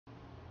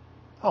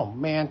Oh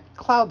man,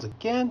 clouds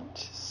again?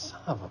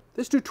 Son of a...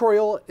 This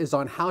tutorial is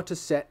on how to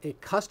set a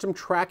custom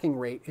tracking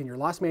rate in your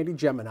Losmandy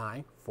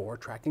Gemini for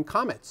tracking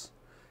comets.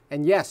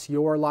 And yes,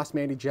 your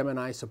Losmandy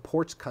Gemini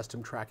supports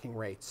custom tracking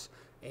rates.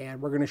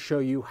 And we're going to show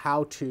you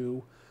how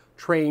to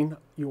train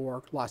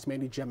your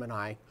Losmandy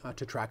Gemini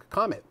to track a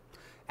comet.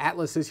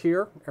 Atlas is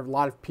here. A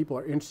lot of people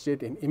are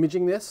interested in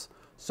imaging this.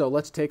 So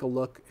let's take a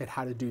look at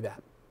how to do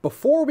that.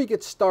 Before we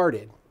get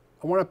started,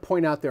 I want to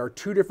point out there are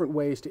two different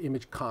ways to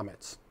image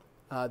comets.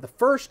 The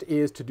first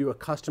is to do a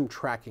custom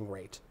tracking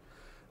rate.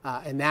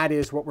 And that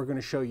is what we're going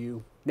to show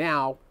you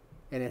now.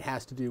 And it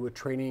has to do with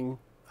training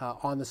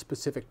on the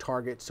specific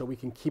target so we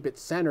can keep it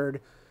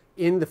centered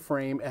in the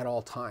frame at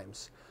all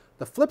times.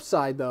 The flip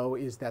side, though,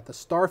 is that the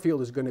star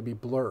field is going to be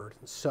blurred.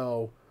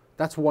 So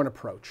that's one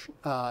approach.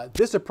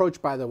 This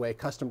approach, by the way,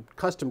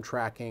 custom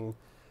tracking,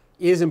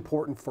 is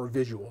important for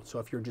visual. So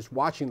if you're just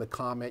watching the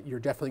comet, you're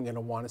definitely going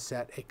to want to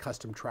set a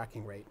custom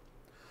tracking rate.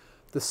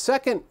 The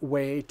second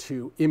way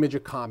to image a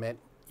comet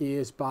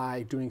is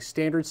by doing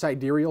standard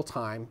sidereal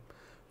time.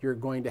 You're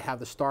going to have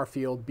the star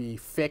field be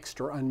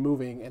fixed or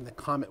unmoving and the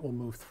comet will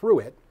move through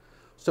it.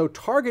 So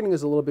targeting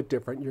is a little bit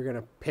different. You're going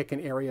to pick an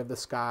area of the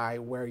sky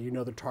where you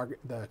know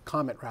the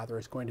comet rather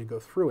is going to go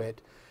through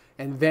it.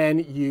 And then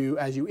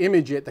as you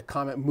image it, the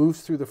comet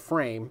moves through the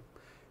frame.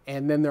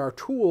 And then there are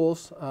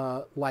tools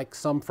like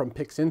some from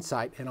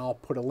PixInsight, and I'll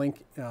put a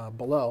link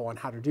below on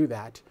how to do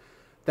that,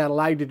 that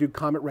allow you to do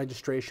comet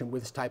registration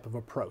with this type of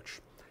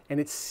approach. And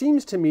it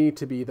seems to me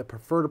to be the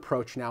preferred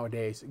approach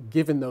nowadays,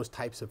 given those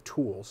types of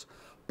tools.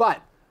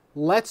 But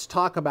let's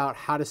talk about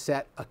how to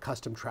set a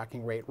custom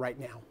tracking rate right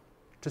now.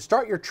 To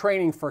start your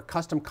training for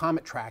custom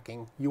comet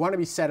tracking, you want to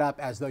be set up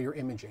as though you're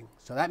imaging.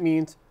 So that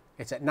means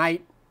it's at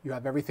night, you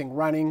have everything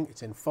running,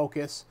 it's in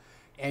focus,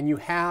 and you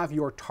have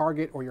your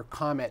target or your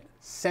comet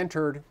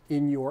centered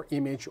in your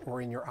image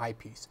or in your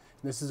eyepiece.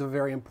 And this is a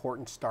very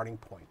important starting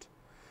point.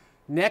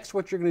 Next,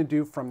 what you're going to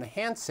do from the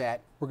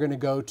handset, we're going to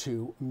go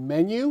to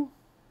Menu,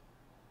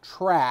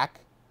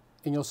 Track,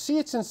 and you'll see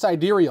it's in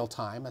sidereal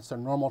time. That's our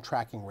normal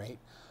tracking rate.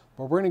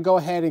 But we're going to go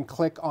ahead and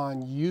click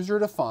on User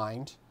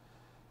Defined.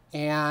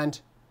 And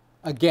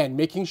again,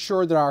 making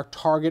sure that our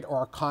target or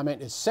our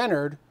comet is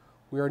centered,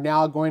 we are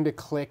now going to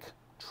click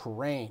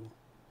Train.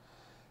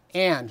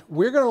 And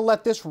we're going to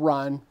let this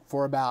run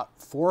for about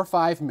 4 or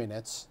 5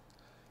 minutes.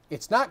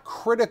 It's not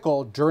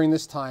critical during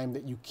this time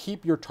that you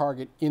keep your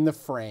target in the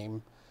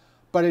frame,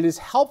 but it is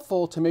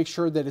helpful to make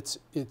sure that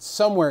it's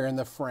somewhere in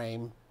the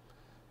frame,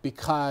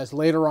 because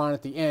later on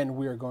at the end,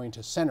 we are going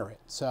to center it.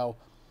 So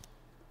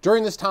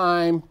during this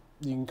time,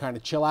 you can kind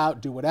of chill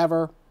out, do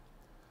whatever.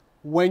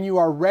 When you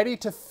are ready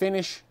to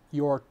finish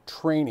your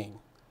training,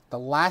 the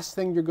last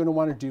thing you're going to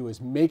want to do is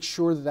make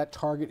sure that that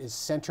target is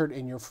centered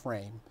in your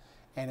frame.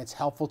 And it's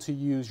helpful to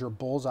use your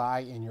bullseye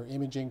in your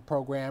imaging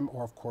program,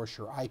 or of course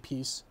your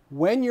eyepiece.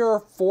 When your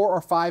 4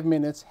 or 5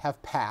 minutes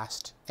have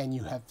passed and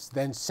you have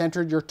then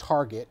centered your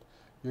target,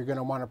 you're going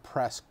to want to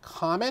press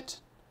Comet,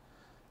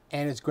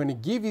 and it's going to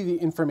give you the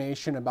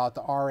information about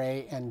the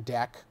RA and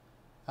DEC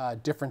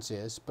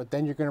differences, but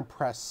then you're going to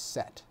press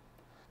Set.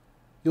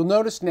 You'll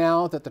notice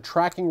now that the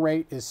tracking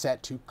rate is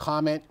set to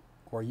Comet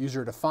or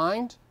User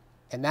Defined,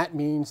 and that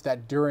means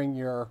that during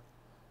your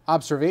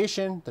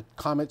observation, the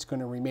comet's going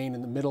to remain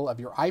in the middle of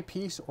your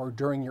eyepiece, or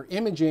during your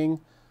imaging,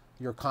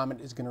 your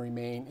comet is going to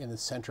remain in the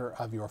center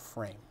of your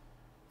frame.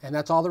 And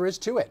that's all there is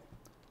to it.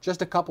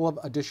 Just a couple of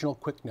additional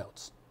quick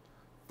notes.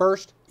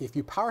 First, if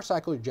you power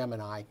cycle your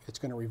Gemini, it's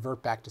going to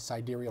revert back to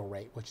sidereal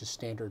rate, which is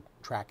standard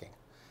tracking.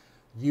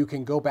 You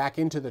can go back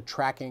into the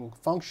tracking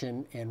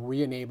function and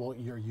re-enable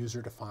your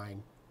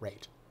user-defined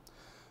rate.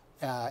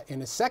 And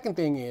the second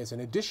thing is, in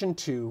addition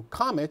to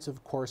comets,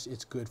 of course,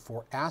 it's good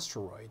for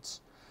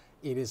asteroids.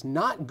 It is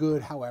not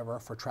good, however,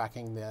 for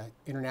tracking the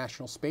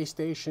International Space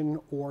Station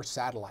or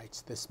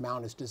satellites. This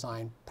mount is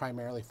designed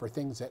primarily for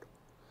things that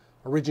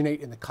originate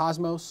in the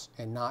cosmos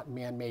and not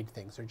man-made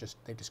things.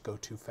 They just go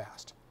too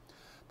fast.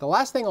 The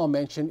last thing I'll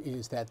mention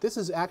is that this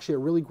is actually a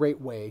really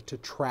great way to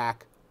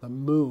track the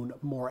moon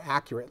more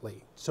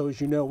accurately. So as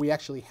you know, we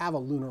actually have a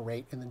lunar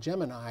rate in the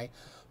Gemini,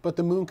 but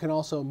the moon can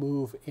also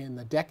move in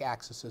the DEC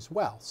axis as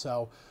well.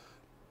 So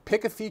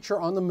pick a feature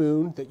on the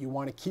moon that you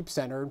want to keep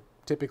centered,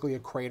 typically a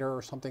crater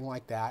or something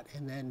like that,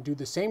 and then do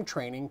the same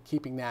training,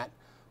 keeping that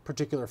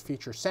particular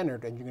feature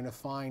centered, and you're going to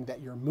find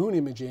that your moon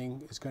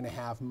imaging is going to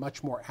have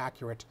much more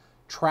accurate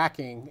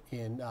tracking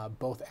in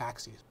both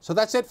axes. So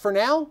that's it for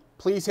now.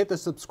 Please hit the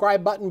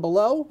subscribe button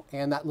below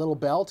and that little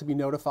bell to be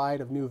notified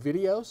of new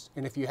videos.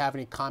 And if you have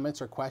any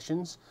comments or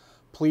questions,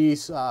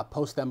 please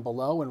post them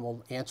below and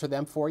we'll answer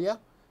them for you.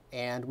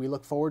 And we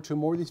look forward to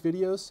more of these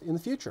videos in the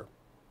future.